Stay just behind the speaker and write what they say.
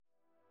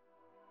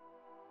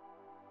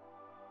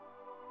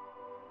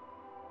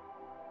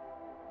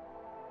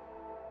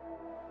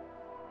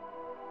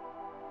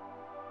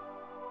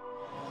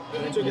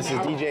This is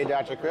DJ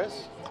Dr.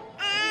 Chris.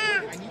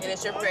 And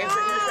it's your favorite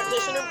nurse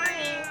practitioner,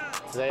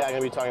 Bree. Today I'm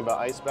going to be talking about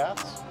ice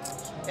baths.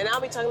 And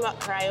I'll be talking about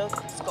Cryo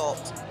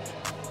Sculpt.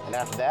 And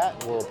after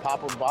that, we'll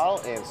pop a bottle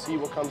and see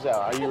what comes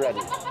out. Are you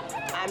ready?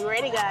 I'm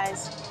ready,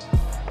 guys.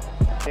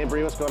 Hey,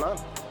 Bree, what's going on?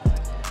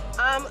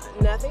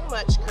 Nothing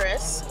much,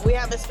 Chris. We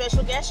have a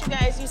special guest, you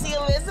guys. You see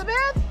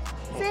Elizabeth?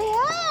 Say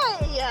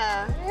hey!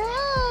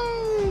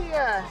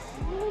 Hey!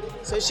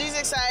 So she's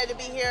excited to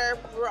be here.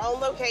 We're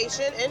on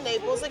location in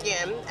Naples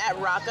again at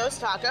Rocco's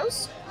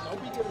Tacos.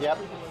 Yep.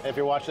 If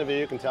you're watching the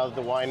video, you can tell that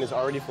the wine is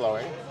already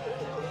flowing.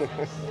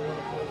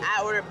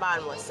 I ordered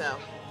bottomless, so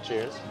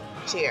Cheers.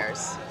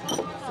 cheers.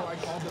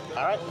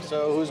 All right,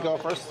 so who's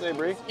going first today,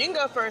 Bree? You can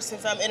go first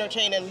since I'm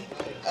entertaining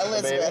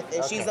Elizabeth, Baby?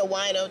 and she's a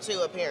wino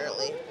too,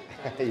 apparently.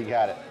 You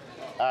got it.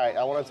 All right,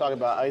 I want to talk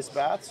about ice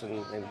baths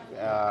and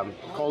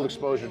cold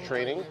exposure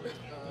training.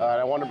 And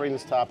I want to bring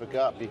this topic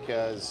up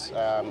because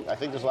I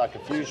think there's a lot of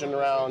confusion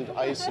around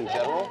ice in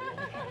general.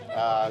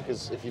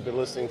 Because if you've been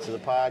listening to the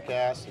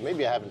podcast,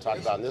 maybe I haven't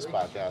talked about it in this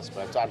podcast,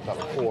 but I've talked about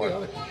it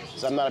before.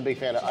 So I'm not a big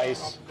fan of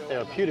ice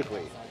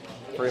therapeutically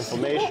for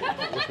inflammation,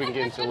 which we can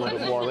get into a little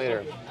bit more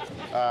later.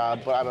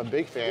 But I'm a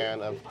big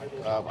fan of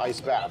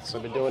ice baths.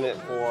 I've been doing it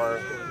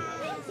for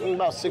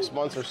about 6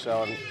 months or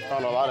so and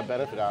found a lot of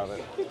benefit out of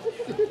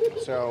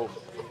it. So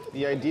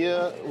the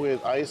idea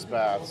with ice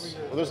baths,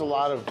 well, there's a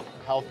lot of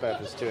health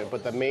benefits to it,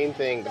 but the main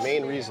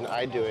reason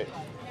I do it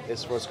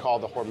is what's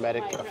called the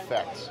hormetic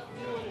effect.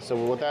 So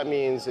what that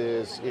means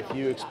is if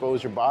you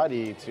expose your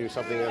body to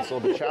something that's a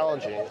little bit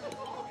challenging,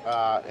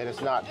 and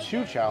it's not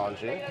too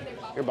challenging,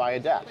 your body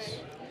adapts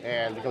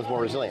and becomes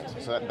more resilient.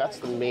 So that's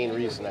the main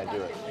reason I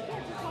do it.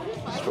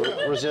 It's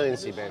for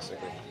resiliency,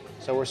 basically.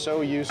 So we're so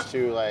used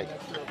to, like,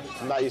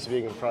 I'm not used to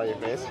being in front of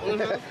your face.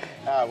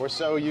 We're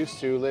so used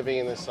to living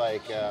in this,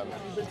 like...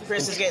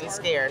 Chris is getting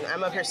scared.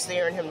 I'm up here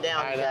staring him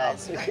down, I know.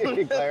 guys.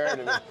 Glaring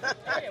at me.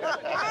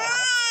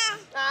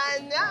 I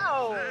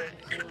know.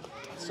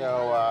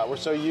 So we're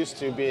so used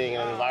to being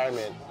in an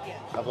environment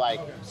of like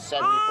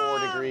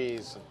 74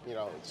 degrees, you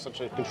know, such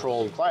a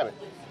controlled climate.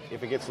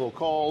 If it gets a little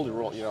cold, you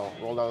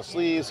roll down the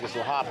sleeves, it gets a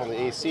little hot from the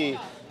AC,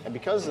 and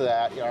because of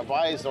that, our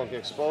bodies don't get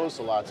exposed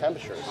to a lot of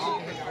temperatures.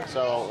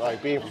 So,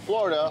 like being from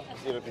Florida,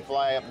 if you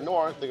fly up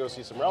north to go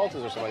see some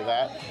relatives or something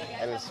like that,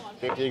 and it's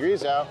 50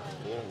 degrees out,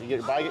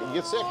 your body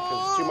get sick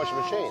because it's too much of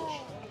a change.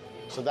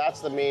 So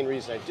that's the main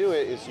reason I do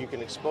it, is you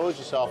can expose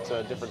yourself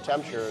to different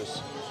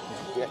temperatures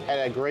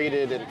at a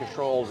graded and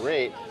controlled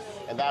rate,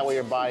 and that way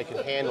your body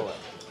can handle it.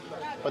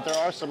 But there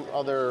are some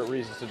other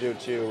reasons to do it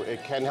too.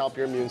 It can help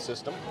your immune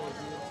system.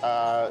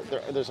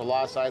 There's a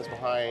lot of science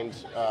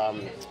behind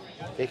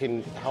it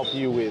can help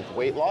you with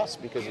weight loss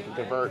because it can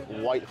convert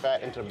white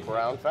fat into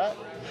brown fat.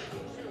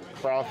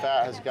 Brown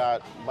fat has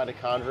got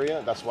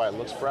mitochondria, that's why it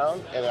looks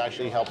brown, and it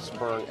actually helps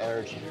burn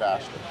energy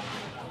faster.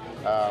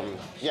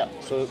 Yeah,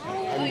 so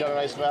have you done an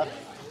ice bath?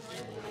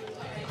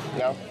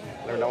 No?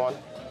 Never done one?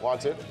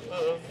 Want to?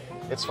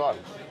 It's fun.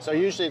 So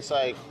usually it's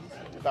like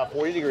about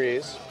 40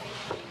 degrees.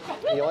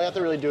 You only have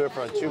to really do it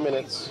for like 2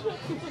 minutes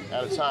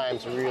at a time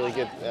to really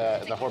get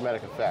the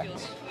hormetic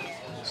effect.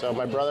 So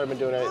my brother had been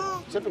doing it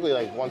typically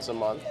like once a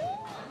month.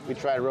 We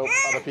tried to rope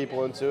other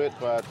people into it,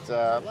 but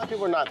a lot of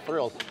people are not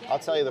thrilled. I'll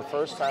tell you, the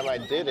first time I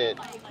did it,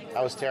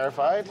 I was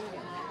terrified,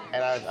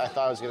 and I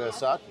thought it was going to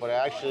suck, but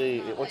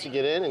actually, once you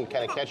get in and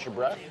kind of catch your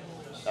breath,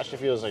 it actually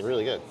feels like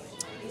really good.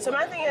 So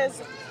my thing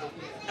is,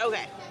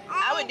 okay,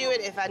 I would do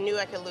it if I knew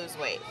I could lose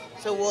weight.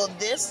 So will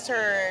this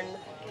turn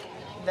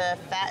the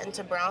fat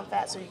into brown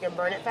fat so you can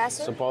burn it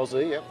faster?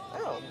 Supposedly, yep.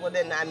 Oh, well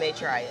then I may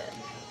try it.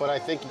 But I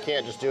think you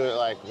can't just do it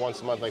like once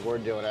a month like we're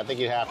doing. I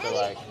think you'd have to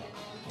like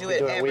do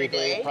it every weekly.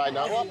 day? Probably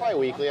not. Well, probably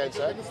weekly, I'd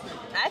say.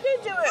 I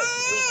could do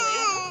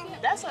it weekly.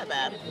 That's not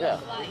bad. Yeah.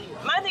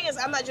 My thing is,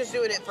 I'm not just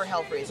doing it for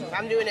health reasons.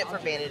 I'm doing it for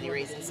vanity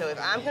reasons. So if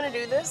I'm going to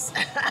do this,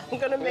 I'm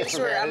going to make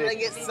sure I'm going to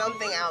get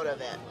something out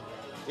of it.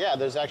 Yeah,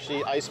 there's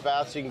actually ice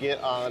baths you can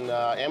get on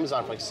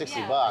Amazon for like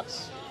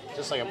 $60.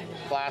 Just like a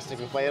plastic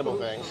inflatable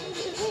thing.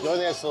 The only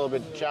thing that's a little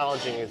bit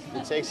challenging is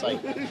it takes like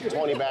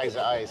 20 bags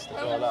of ice to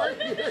fill it up.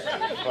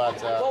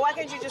 But well, why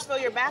can't you just fill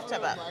your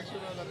bathtub up?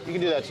 You can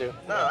do that too.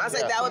 No, I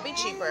said that would be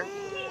cheaper.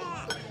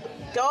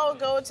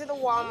 Go to the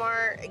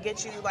Walmart and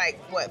get you like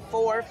what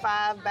 4 or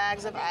 5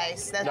 bags of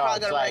ice. That's probably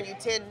gonna run you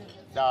 $10.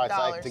 No, it's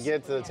like to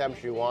get to the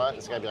temperature you want,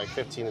 it's gotta be like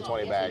 15 to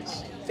 20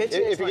 bags.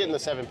 15 if you're getting the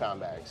 7-pound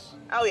bags.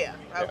 Oh yeah.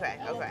 Okay.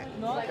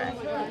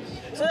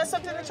 So that's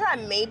something to try.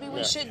 Maybe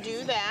we should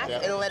do that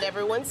and let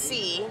everyone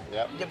see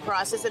the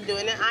process of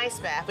doing an ice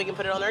bath. We can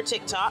put it on our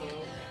TikTok,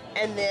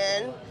 and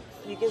then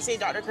you can see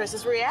Dr.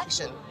 Chris's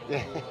reaction.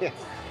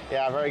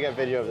 Yeah, I've already got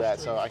video of that,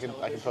 so I can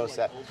post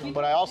that.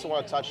 But I also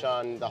want to touch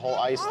on the whole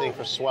ice thing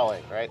for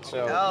swelling, right?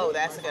 So. Oh,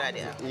 that's a good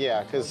idea.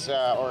 Yeah, because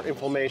or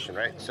inflammation,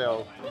 right?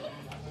 So.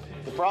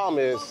 The problem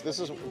is,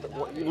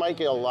 you might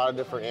get a lot of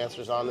different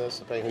answers on this,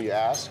 depending who you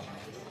ask.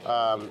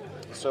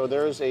 So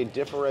there's a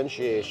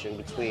differentiation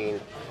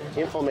between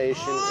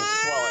inflammation and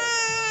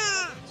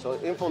swelling. So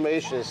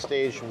inflammation is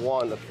stage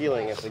 1 of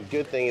healing. It's a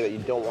good thing that you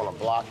don't want to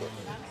block it.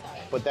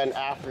 but then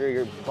after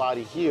your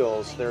body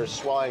heals, there's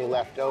swelling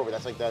left over.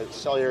 That's like the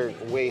cellular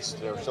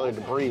waste or cellular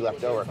debris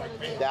left over.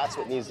 That's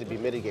what needs to be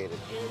mitigated.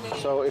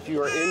 So if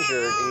you are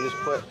injured and you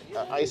just put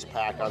an ice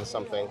pack on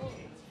something,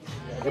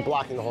 you're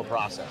blocking the whole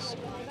process.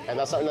 And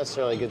that's not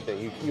necessarily a good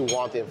thing. You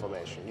want the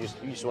inflammation. You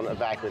just want to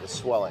evacuate the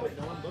swelling.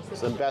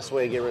 So the best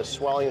way to get rid of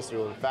swelling is through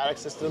the lymphatic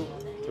system,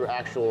 through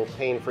actual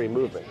pain-free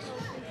movements.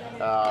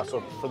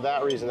 So for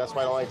that reason, that's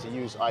why I don't like to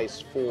use ice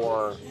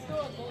for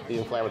the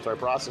inflammatory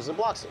process. It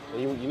blocks it.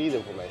 You need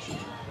inflammation.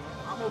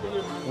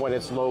 When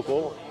it's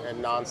local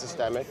and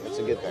non-systemic, it's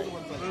a good thing.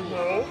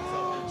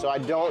 Mm-hmm. So I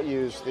don't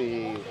use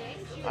the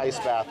ice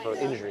bath for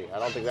injury. I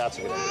don't think that's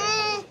a good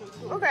idea.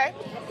 Okay.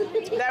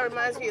 That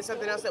reminds me of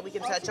something else that we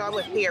can touch on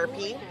with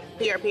PRP.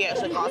 PRP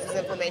actually causes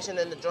inflammation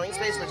in the joint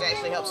space, which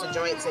actually helps the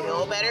joints to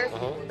heal better.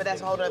 Mm-hmm. But that's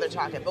a whole other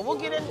topic. But we'll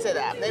get into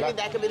that. Maybe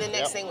that could be the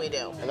next thing we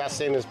do. And that's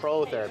same as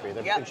prolotherapy.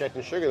 They're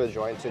injecting sugar in the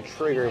joint to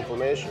trigger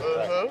inflammation.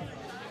 Mm-hmm. Right?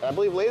 And I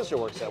believe laser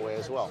works that way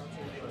as well.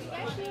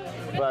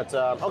 But,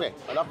 okay,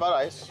 enough about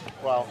ice.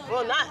 Well,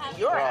 not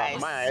your ice.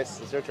 My ice.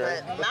 It's your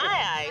turn. But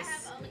my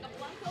ice.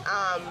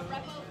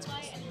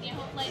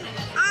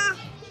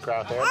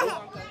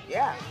 Cryotherapy?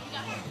 Yeah.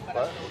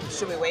 What?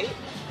 Should we wait?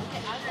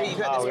 Can you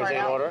cut this part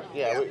out? Order?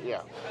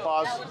 Yeah.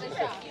 Pause.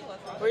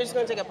 We're just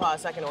going to take a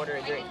pause so I can order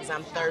a drink because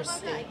I'm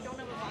thirsty. You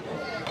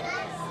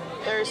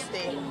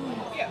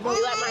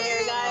like my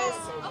hair, guys?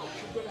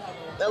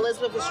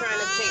 Elizabeth is trying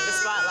to take the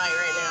spotlight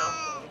right now.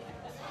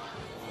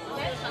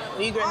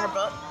 Will you grab her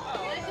book?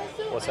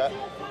 What's that?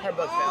 Her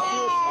book fell.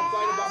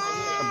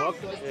 Her book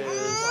is...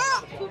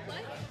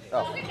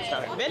 Oh,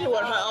 sorry. Betty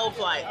wanted her own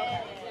flight.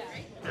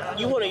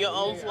 You wanted your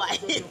own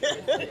flight.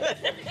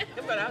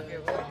 But I'll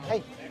give her.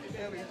 Hey.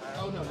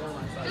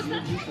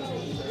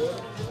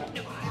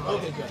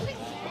 Okay, good.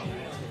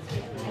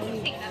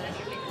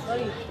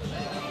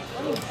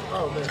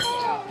 Oh, man.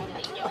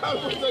 I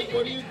was like,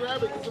 what are you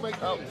grabbing?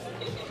 Oh.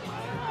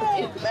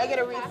 May I get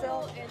a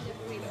refill?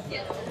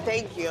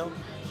 Thank you.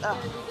 Oh.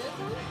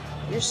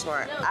 You're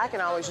smart. I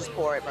can always just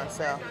pour it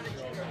myself.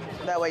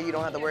 That way you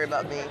don't have to worry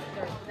about me.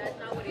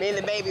 Me and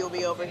the baby will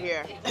be over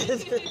here.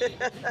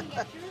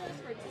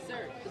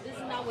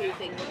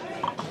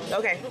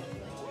 Okay,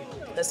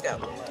 let's go.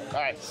 All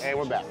right, hey,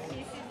 we're back.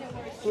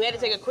 We had to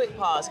take a quick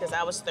pause because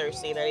I was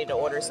thirsty and I need to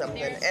order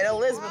something. And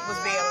Elizabeth was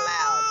being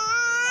loud,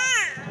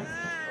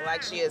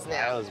 like she is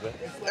now. Hi, Elizabeth.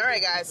 All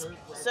right, guys.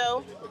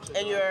 So,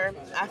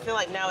 I feel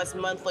like now it's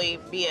monthly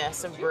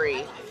BS of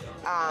Bree.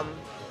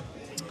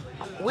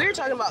 We're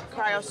talking about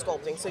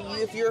cryosculpting. So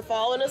if you're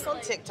following us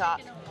on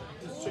TikTok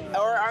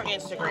or our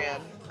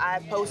Instagram, I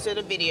posted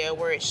a video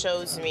where it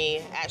shows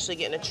me actually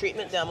getting a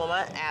treatment done on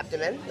my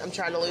abdomen. I'm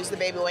trying to lose the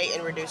baby weight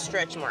and reduce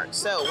stretch marks.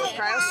 So with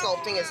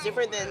cryosculpting, it's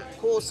different than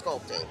pool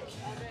sculpting.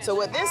 So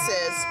what this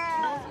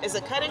is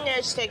a cutting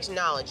edge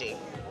technology.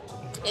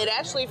 It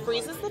actually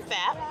freezes the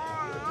fat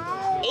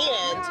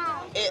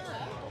and it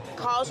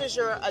causes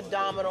your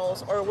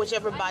abdominals or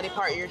whichever body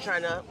part you're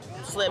trying to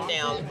slim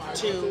down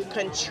to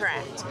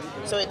contract.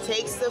 So it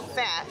takes the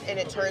fat and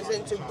it turns it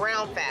into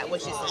brown fat,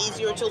 which is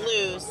easier to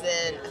lose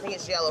than, I think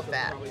it's yellow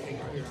fat.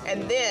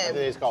 And then... I think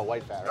it's called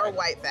white fat, right? Or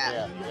white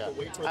fat. Yeah.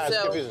 It's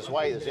confused. It's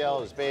white, it's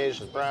yellow, it's beige,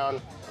 it's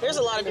brown. There's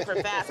a lot of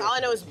different fats. All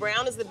I know is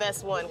brown is the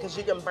best one because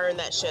you can burn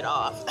that shit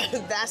off.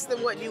 That's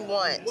what you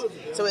want.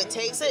 So it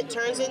takes it,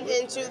 turns it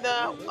into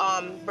the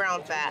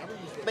brown fat.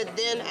 But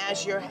then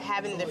as you're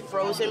having the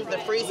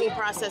freezing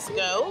process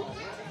go,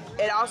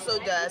 it also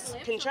does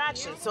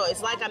contractions. So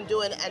it's like I'm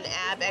doing an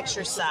ab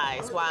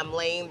exercise while I'm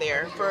laying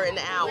there for an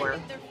hour.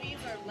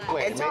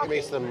 Wait, it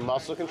makes the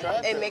muscle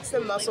contract? It makes the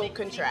muscle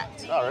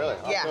contract. Oh, really?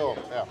 Oh, yeah. Cool.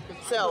 Yeah.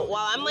 So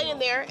while I'm laying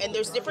there, and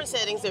there's different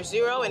settings, there's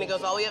 0 and it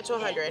goes all the way up to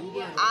 100.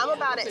 I'm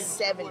about at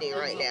 70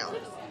 right now.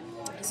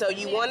 So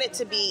you want it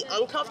to be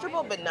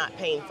uncomfortable but not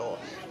painful.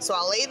 So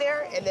I'll lay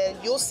there and then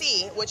you'll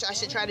see, which I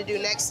should try to do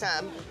next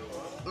time,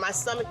 my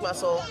stomach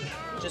muscle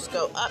just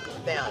go up,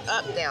 down,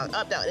 up, down,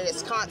 up, down, and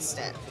it's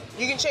constant.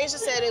 You can change the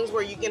settings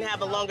where you can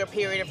have a longer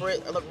period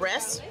of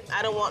rest.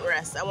 I don't want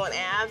rest. I want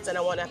abs and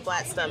I want a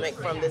flat stomach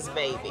from this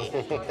baby.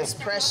 This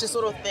precious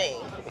little thing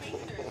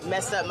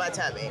messed up my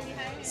tummy.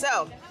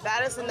 So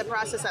that is in the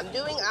process I'm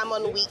doing. I'm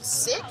on week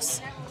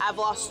 6. I've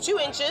lost 2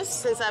 inches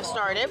since I've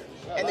started.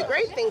 And the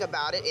great thing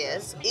about it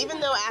is, even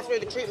though after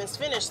the treatment's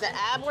finished, the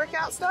ab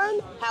workout's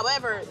done,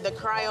 however, the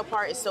cryo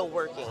part is still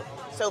working.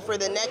 So for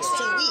the next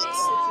 2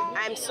 weeks,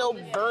 I'm still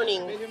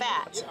burning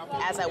fat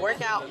as I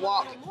work out,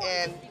 walk,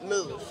 and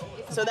move.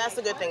 So that's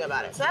the good thing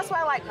about it. So that's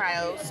why I like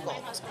cryo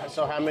sculpt.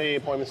 So how many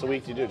appointments a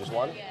week do you do? Just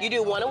one? You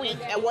do 1 a week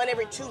and 1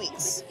 every 2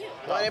 weeks.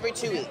 1 every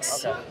 2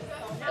 weeks. Okay.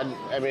 And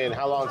I mean,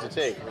 how long does it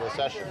take in a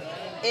session?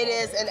 It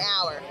is an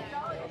hour.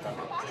 Okay.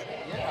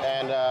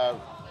 And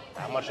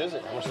how much is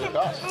it? How much does it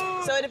cost?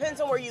 So it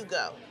depends on where you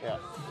go. Yeah.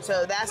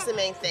 So that's the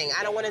main thing.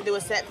 I don't want to do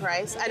a set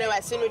price. I know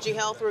at Synergy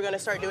Health, we're going to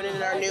start doing it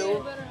in our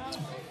new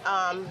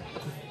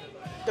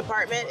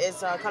department.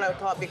 It's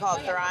be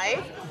called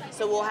Thrive.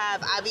 So we'll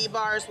have IV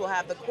bars, we'll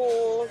have the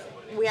Cool,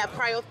 we have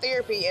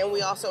cryotherapy, and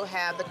we also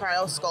have the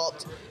cryo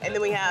sculpt, and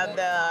then we have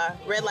the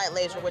red light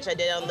laser, which I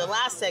did on the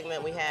last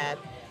segment we had.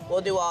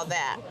 We'll do all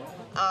that.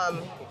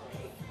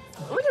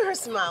 Look at her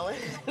smiling.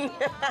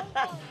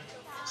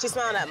 She's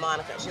smiling at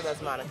Monica. She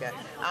loves Monica.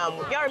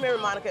 Y'all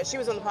remember Monica? She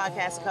was on the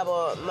podcast a couple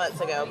of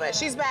months ago, but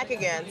she's back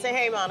again. Say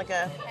hey,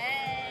 Monica.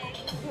 Hey.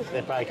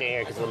 They probably can't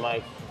hear because of the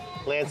mic.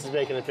 Lance is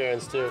making an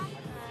appearance too.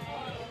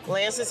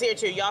 Lance is here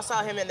too. Y'all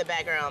saw him in the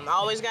background.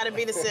 Always got to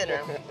be the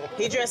center.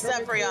 He dressed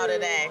up for y'all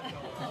today.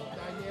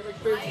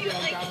 We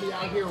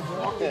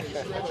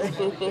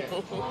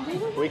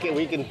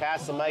can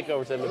pass the mic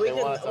over to him if they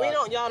want to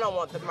talk. Y'all don't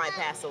want the mic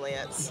past to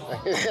Lance.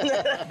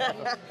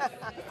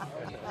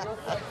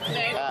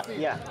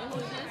 Yeah.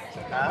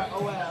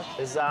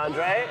 This is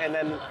Andre, and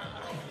then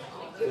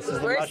this is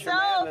the Where's Mushroom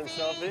Man, and then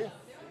Sophie? Sophie.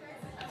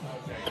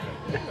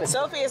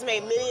 Sophie has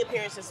made many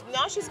appearances.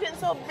 Now she's getting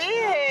so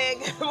big.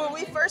 When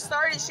we first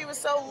started, she was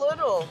so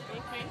little.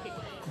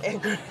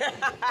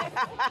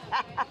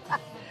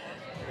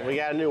 We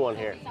got a new one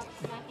here.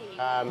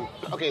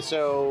 Okay,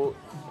 so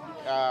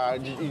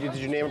did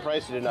you name a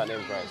price? You did not name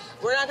a price.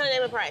 We're not going to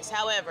name a price.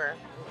 However,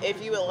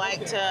 if you would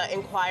like to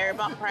inquire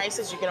about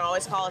prices, you can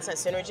always call us at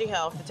Synergy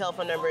Health. The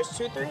telephone number is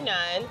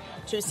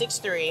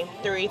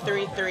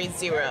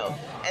 239-263-3330.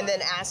 And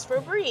then ask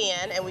for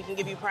Brienne, and we can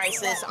give you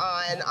prices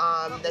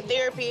on the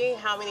therapy,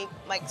 how many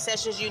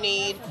sessions you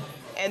need,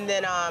 and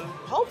then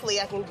hopefully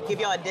I can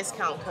give y'all a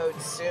discount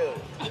code soon.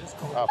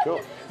 Oh,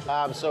 cool.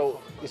 So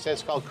you said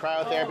it's called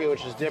cryotherapy,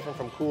 which is different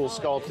from cool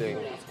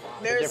sculpting.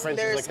 There's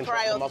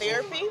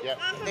cryotherapy, yep.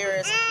 There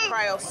is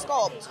cryo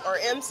sculpt or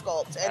M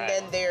sculpt, and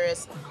then there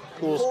is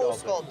cool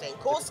sculpting.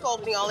 Cool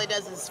sculpting, all it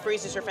does is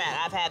freezes your fat.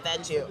 I've had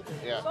that too.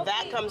 Yeah.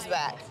 That comes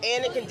back,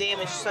 and it can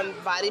damage some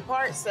body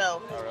parts.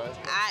 So really?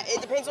 It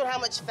depends on how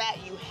much fat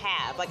you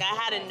have. Like I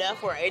had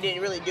enough where it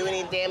didn't really do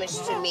any damage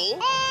to me.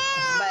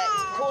 But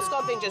cool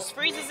sculpting just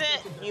freezes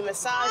it, you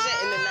massage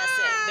it, and then that's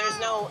it. There's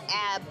no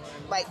ab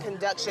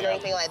conduction or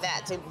anything like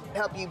that to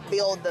help you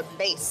build the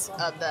base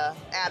of the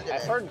abdomen.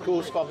 I've heard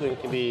cool sculpting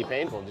can be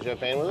painful. Did you have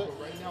pain with it?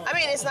 I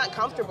mean, it's not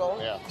comfortable.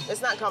 Yeah.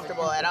 It's not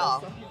comfortable at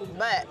all.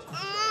 But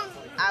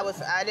I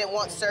didn't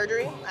want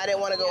surgery. I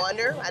didn't want to go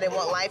under. I didn't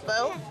want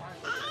lipo.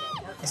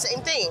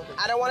 Same thing.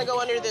 I don't want to go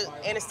under the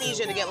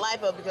anesthesia to get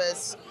lipo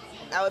because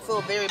I would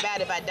feel very bad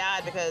if I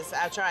died because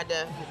I tried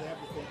to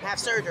have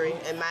surgery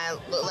and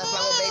left my little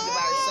baby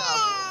by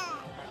herself.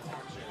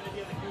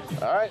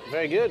 All right,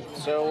 very good.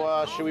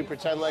 So should we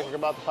pretend like we're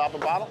about to pop a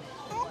bottle?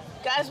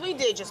 Guys, we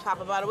did just pop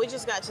a bottle. We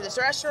just got to this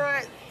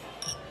restaurant.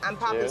 I'm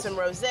popping some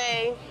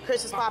rosé.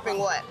 Chris is popping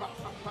what?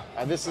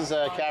 This is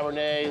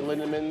Cabernet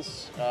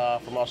Lindemans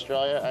from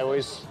Australia. I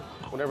always,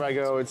 whenever I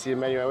go and see a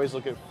menu, I always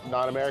look at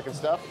non-American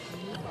stuff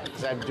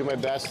because I do my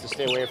best to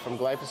stay away from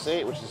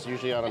glyphosate, which is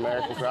usually on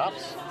American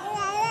crops.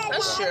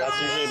 That's true. That's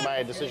usually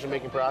my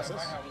decision-making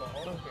process.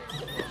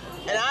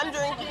 And I'm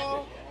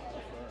drinking...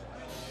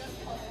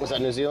 Was that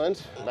New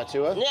Zealand?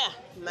 Matua? Yeah,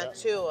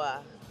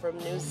 Matua from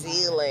New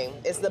Zealand.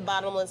 It's the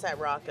bottomless at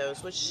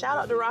Rocco's, which shout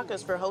out to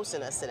Rocco's for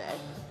hosting us today.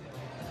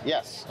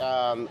 Yes,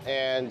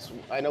 and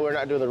I know we're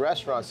not doing the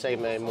restaurant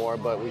segment anymore,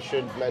 but we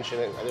should mention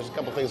it. There's a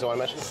couple things I want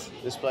to mention.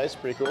 This place,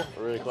 pretty cool.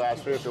 Really cool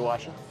atmosphere if you're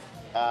watching.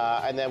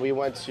 And then we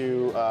went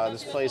to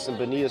this place in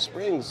Bonita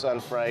Springs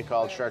on Friday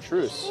called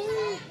Chartreuse.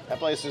 That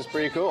place is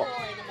pretty cool.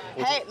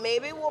 Hey,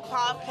 maybe we'll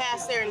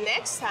podcast there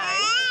next time.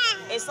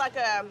 It's like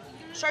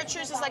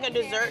Chartreuse is like a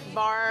dessert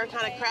bar,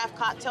 kind of craft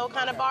cocktail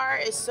kind of bar.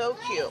 It's so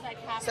cute.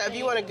 So if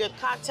you want a good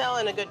cocktail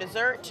and a good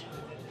dessert,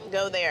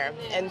 go there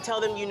and tell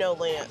them you know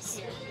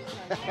Lance.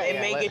 It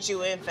may get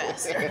you in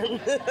faster.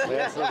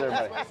 Lance knows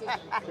everybody.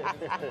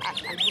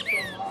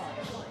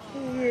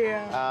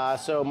 Yeah.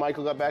 So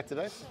Michael got back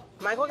today?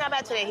 Michael got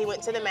back today. He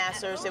went to the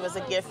Masters. It was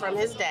a gift from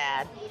his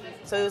dad.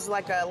 So it was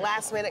like a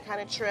last minute kind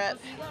of trip.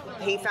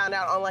 He found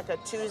out on like a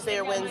Tuesday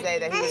or Wednesday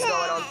that he was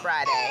going on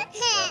Friday.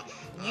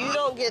 You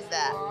don't get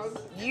that.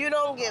 You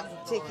don't get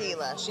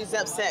tequila. She's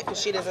upset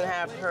because she doesn't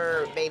have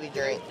her baby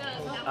drink.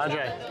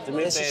 Andre, do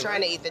me a And she's favor.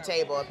 trying to eat the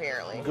table,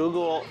 apparently.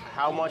 Google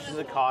how much does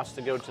it cost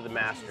to go to the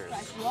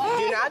Masters?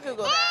 Do not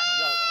Google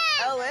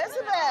that.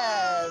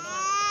 Elizabeth.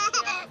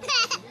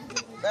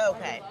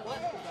 Okay.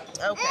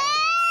 Okay.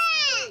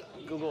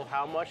 Google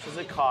how much does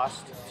it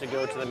cost to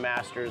go to the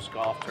Masters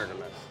golf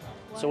tournament.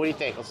 So what do you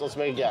think? Let's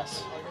make a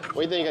guess. What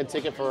do you think a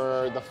ticket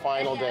for the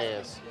final day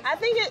is? I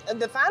think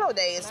the final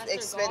day is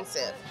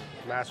expensive.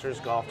 Masters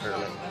golf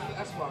tournament.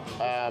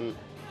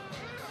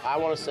 I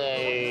want to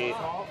say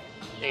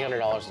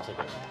 $800 a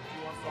ticket.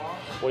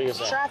 What do you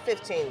say? Try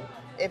 15,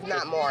 if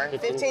not more.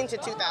 15 to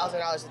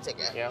 $2,000 a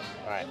ticket. Yeah.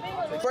 All right.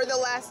 For the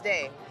last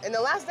day. And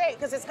the last day,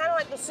 because it's kind of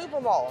like the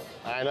Super Bowl.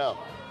 I know.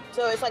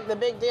 So it's like the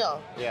big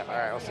deal. Yeah. All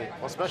right. We'll see.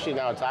 Well, especially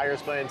now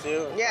Tiger's playing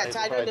too. Yeah,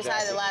 Tiger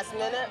decided last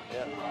minute.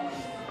 Yeah.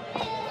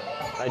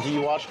 Do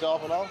you watch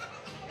golf at all?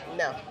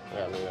 No.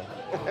 Yeah, me neither.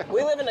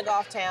 We live in a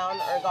golf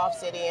town or a golf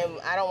city, and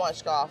I don't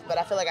watch golf, but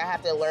I feel like I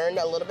have to learn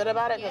a little bit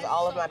about it because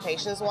all of my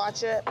patients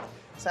watch it.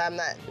 so I'm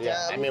not Yeah,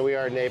 dumb. I mean, we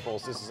are in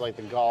Naples. This is like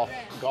the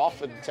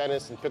golf and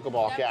tennis and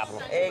pickleball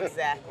capital.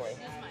 Exactly.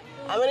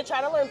 I'm gonna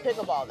try to learn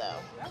pickleball though.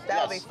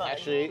 That would be fun.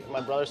 Actually,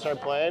 my brother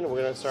started playing.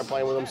 We're gonna start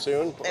playing with him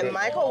soon. And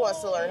Michael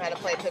wants to learn how to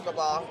play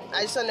pickleball.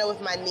 I just don't know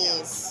with my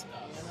knees.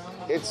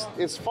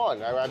 It's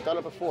fun. I've done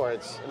it before.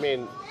 I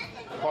mean,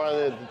 part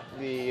of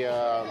the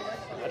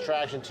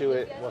attraction to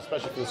it, well,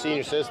 especially for the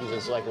senior citizens,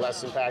 is like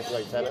less impactful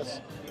like tennis.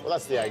 Well,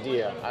 that's the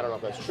idea. I don't know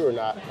if that's true or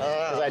not,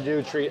 because I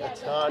do treat a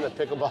ton of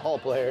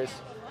pickleball players.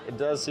 It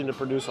does seem to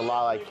produce a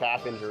lot of like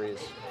calf injuries.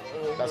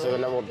 That's like the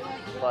number one,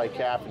 probably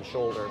calf and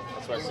shoulder.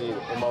 That's what I see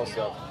the most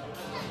of.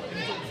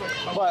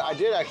 But I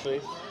did actually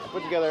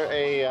put together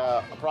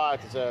a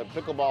product. It's a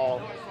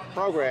pickleball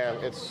program.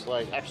 It's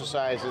like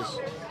exercises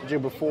to do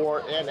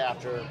before and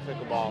after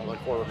pickleball,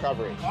 like for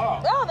recovery.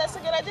 Oh, that's a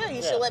good idea.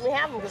 You should let me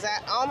have them because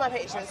all my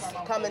patients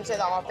come into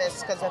the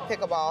office because of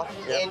pickleball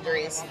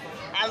injuries.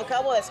 I have a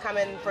couple that's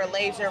coming for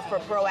laser for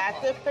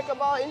proactive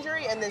pickleball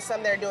injury, and then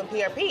some that are doing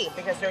PRP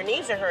because their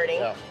knees are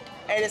hurting,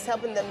 and it's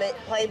helping them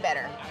play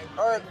better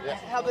or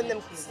helping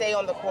them stay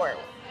on the court.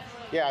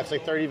 Yeah, it's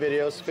like 30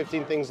 videos,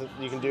 15 things that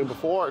you can do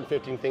before and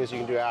 15 things you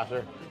can do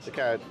after to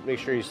kind of make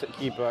sure you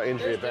keep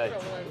injury at bay.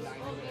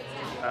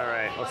 All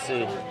right, let's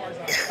see.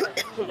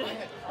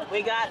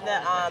 We got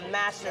the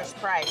master's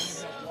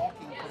price.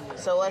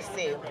 So let's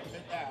see.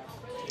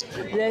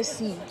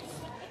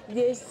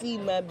 Let's see,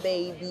 my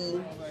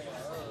baby.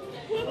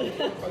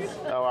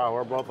 Oh, wow,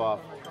 we're both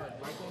off.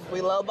 We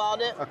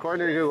lowballed it?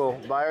 According to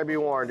Google, buyer be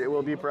warned, it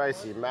will be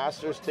pricey.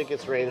 Masters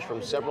tickets range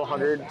from several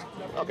hundred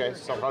to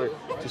several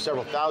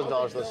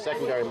 $1,000s in the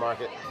secondary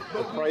market,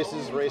 with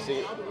prices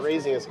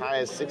raising as high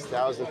as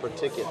 $6,000 per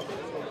ticket.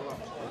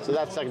 So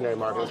that's secondary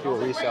market, that's people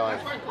reselling.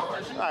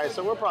 All right,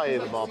 so we're probably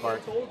in the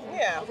ballpark.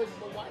 Yeah.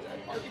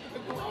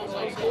 All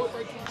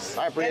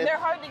right, Brian. And they're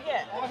hard to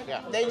get.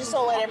 Yeah. They just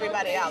don't let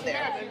everybody out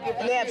there.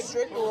 And they have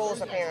strict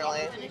rules,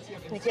 apparently.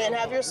 You can't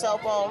have your cell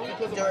phone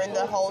during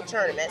the whole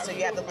tournament, so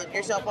you have to leave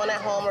your cell phone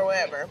at home or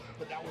wherever.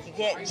 You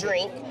can't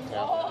drink.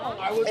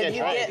 And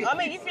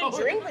you can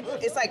drink, but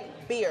it's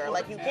like beer.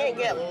 Like, you can't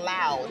get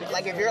loud.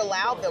 Like, if you're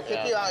loud, they'll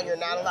kick you out and you're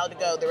not allowed to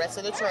go the rest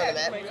of the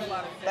tournament.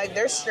 Like,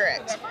 they're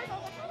strict.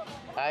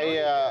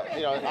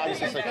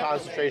 Obviously it's a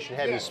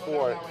concentration-heavy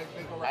sport.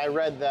 I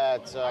read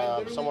that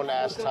someone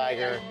asked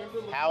Tiger,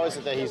 how is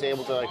it that he's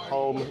able to like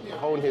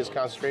hone his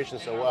concentration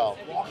so well?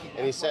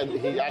 And he said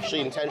he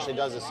actually intentionally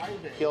does this.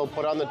 He'll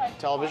put on the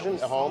television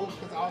at home,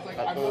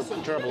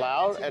 turn up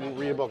loud, and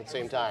read a book at the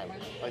same time.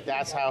 Like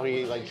that's how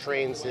he like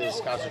trains his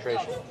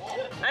concentration.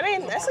 I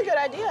mean, that's a good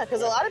idea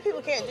because a lot of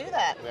people can't do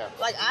that. Yeah.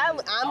 Like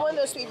I'm one of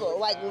those people.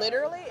 Like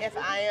literally, if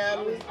I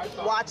am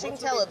watching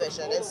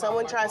television and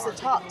someone tries to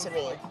talk to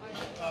me,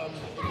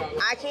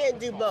 I can't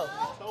do both.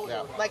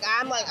 Yeah. Like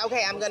I'm like,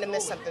 okay, I'm gonna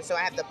miss something, so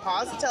I have to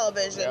pause the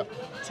television,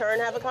 turn,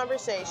 have a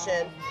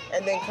conversation,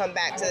 and then come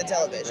back to the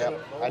television.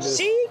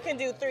 She can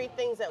do 3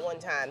 things at one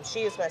time.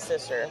 She is my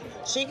sister.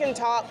 She can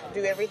talk,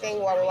 do everything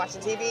while we're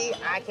watching TV.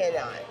 I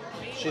cannot.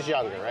 She's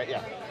younger, right?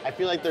 Yeah. I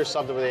feel like there's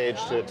something with age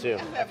to it too.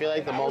 I feel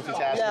like the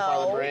multitasking part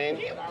of the brain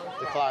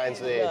declines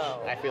with age.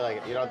 I feel like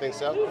it. You don't think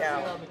so?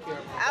 No.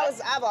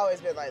 I've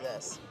always been like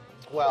this.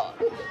 Well,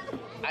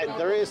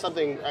 there is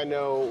something I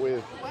know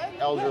with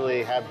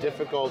elderly have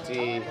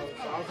difficulty,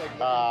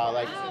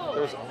 like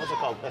there's, what's it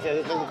called? I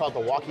think they call it the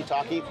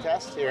walkie-talkie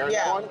test. You heard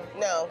that one?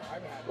 No.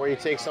 Where you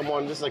take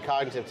someone, this is a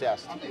cognitive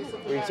test,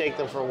 where you take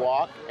them for a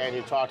walk and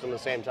you talk to them at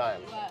the same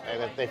time.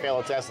 And if they fail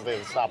the test, they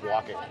stop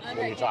walking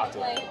when you talk to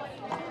them.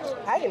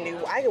 I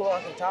can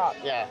walk and talk.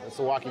 Yeah, it's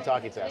the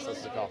walkie-talkie test,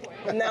 that's what it's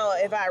called. Now,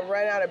 if I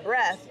run out of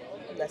breath,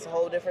 that's a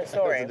whole different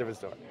story. It's a different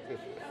story.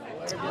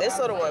 This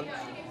little one.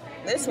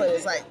 This one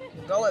is like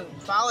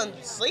falling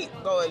asleep,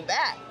 going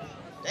back.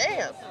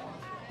 Damn.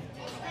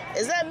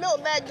 Is that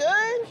milk that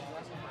good?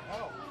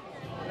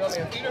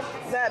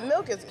 That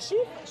milk is,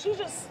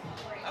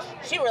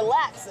 she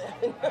relaxing.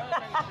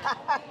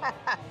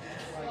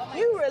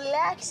 You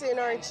relaxing,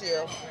 aren't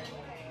you?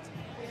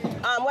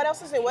 What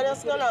else is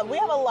going on? We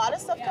have a lot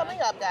of stuff coming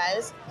up,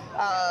 guys.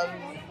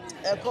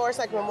 Of course,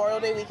 like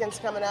Memorial Day weekend's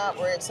coming up.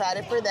 We're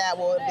excited for that.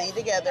 We'll be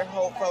together,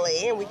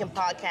 hopefully, and we can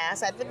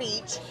podcast at the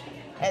beach.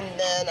 And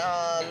then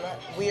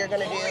we are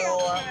going to do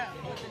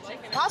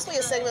possibly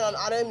a segment on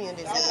autoimmune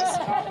disease.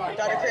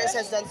 Dr. Chris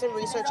has done some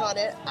research on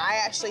it. I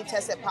actually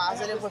tested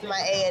positive with my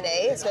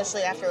ANA,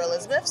 especially after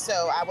Elizabeth.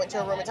 So I went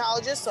to a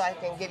rheumatologist so I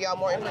can give y'all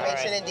more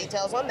information and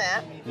details on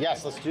that.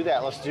 Yes, let's do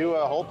that. Let's do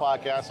a whole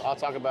podcast. I'll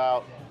talk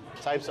about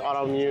types of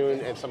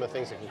autoimmune and some of the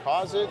things that can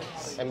cause it,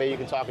 and maybe you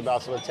can talk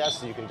about some of the tests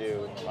that you can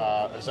do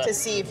to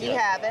see if you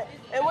have it.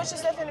 And what's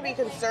just nothing to be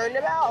concerned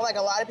about. Like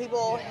a lot of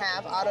people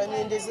have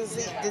autoimmune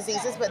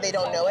diseases, but they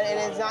don't know it, and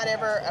it's not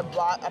ever a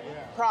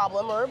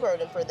problem or a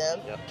burden for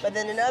them. But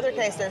then in another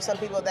case, there's some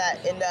people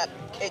that end up,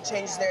 it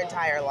changes their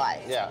entire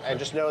life. Yeah, and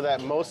just know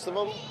that most of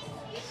them,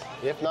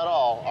 if not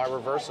all, are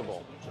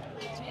reversible.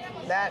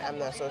 That I'm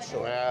not so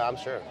sure. Yeah, I'm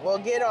sure. We'll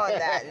get on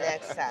that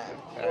next time.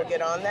 We'll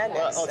get on that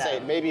next Let's say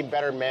time. maybe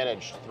better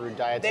managed through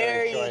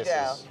dietary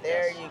choices.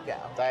 There Yes. you go.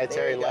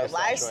 Dietary There you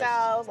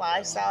lifestyle go.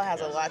 Lifestyle has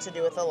a lot to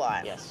do with a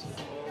lot. Yes.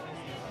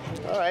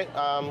 All right.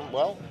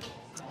 Well,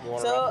 you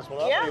want to So wrap this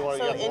one up? yeah. Or you want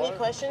to So get any more?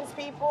 questions,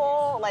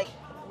 people? Like,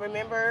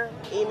 remember,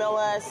 email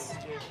us.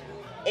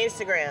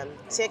 Instagram,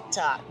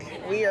 TikTok.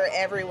 We are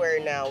everywhere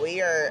now.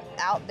 We are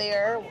out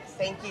there.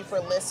 Thank you for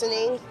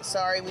listening.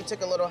 Sorry we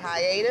took a little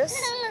hiatus.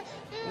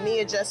 Me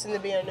adjusting to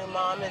being a new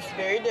mom is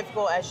very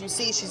difficult. As you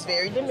see, she's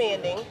very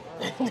demanding.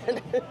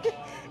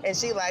 And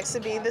she likes to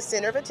be the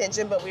center of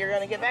attention, but we're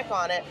going to get back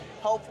on it.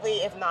 Hopefully,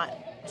 if not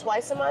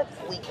twice a month,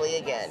 weekly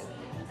again.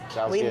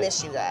 Sounds We good.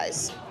 miss you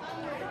guys.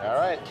 All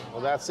right.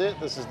 Well, that's it.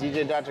 This is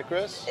DJ Dr.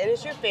 Chris. It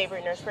is your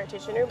favorite nurse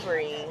practitioner,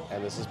 Bree.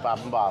 And this is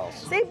Poppin' Bottles.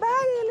 Say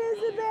bye,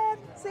 Elizabeth.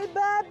 Say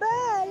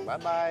bye-bye.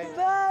 Bye-bye.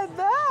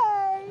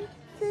 Bye-bye.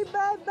 Say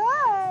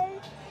bye-bye.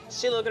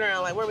 She looking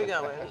around like, where we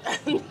going?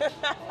 We're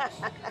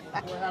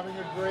having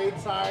a great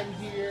time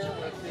here.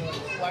 We're feeling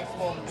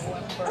flexible and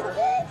limber.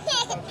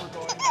 That's what we're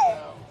going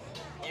now.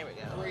 There we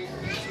go. Great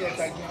retail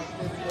dynamic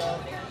video.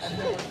 And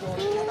then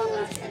we're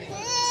going to see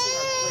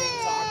our great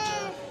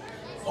doctor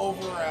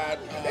over at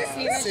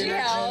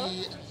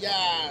Synergy.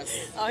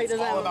 Yes. Oh, he doesn't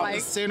All have a about mic.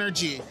 the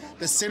synergy.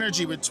 The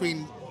synergy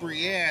between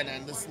Brienne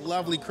and this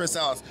lovely Chris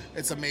Ellis.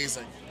 It's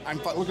amazing.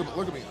 Look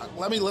at me.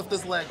 Let me lift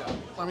this leg up.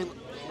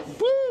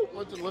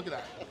 Look at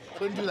that.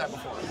 Couldn't do that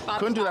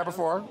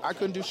before. I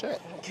couldn't do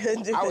shit.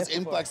 I was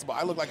inflexible.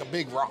 I looked like a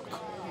big rock.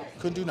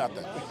 Couldn't do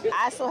nothing.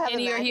 I still have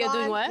And you're here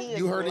doing what?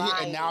 You heard it here,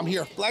 and now I'm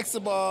here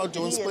flexible,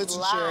 doing He splits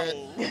is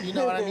and shit. You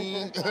know what I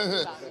mean?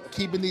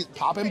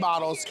 Popping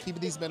bottles,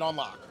 keeping these men on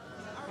lock.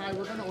 Hi,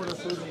 we're gonna order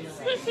food.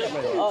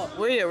 Oh,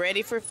 we're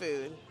ready for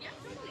food.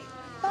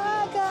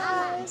 Bye,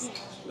 guys.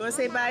 You want to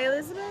say bye,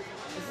 Elizabeth?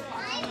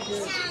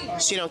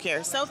 She don't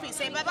care. Sophie,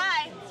 say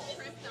bye-bye.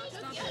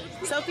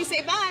 Sophie,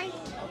 say bye.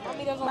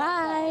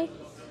 Bye.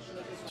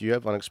 Do you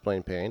have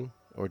unexplained pain,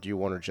 or do you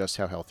wonder just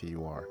how healthy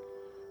you are?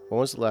 When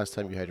was the last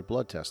time you had your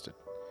blood tested?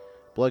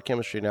 Blood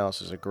chemistry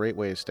analysis is a great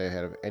way to stay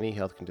ahead of any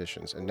health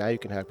conditions, and now you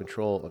can have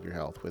control of your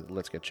health with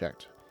Let's Get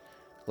Checked.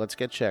 Let's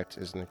Get Checked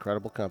is an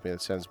incredible company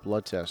that sends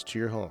blood tests to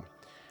your home.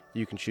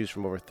 You can choose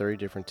from over 30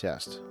 different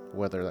tests,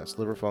 whether that's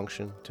liver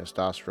function,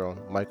 testosterone,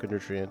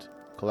 micronutrient,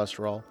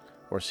 cholesterol,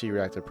 or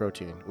C-reactive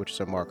protein, which is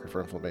a marker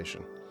for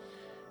inflammation.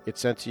 It's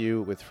sent to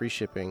you with free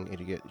shipping, and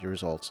you get your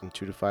results in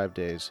 2 to 5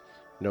 days,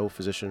 no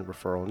physician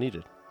referral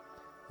needed.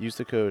 Use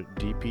the code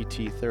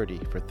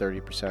DPT30 for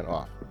 30%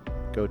 off.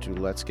 Go to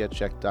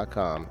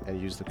letsgetchecked.com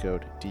and use the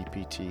code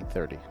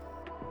DPT30.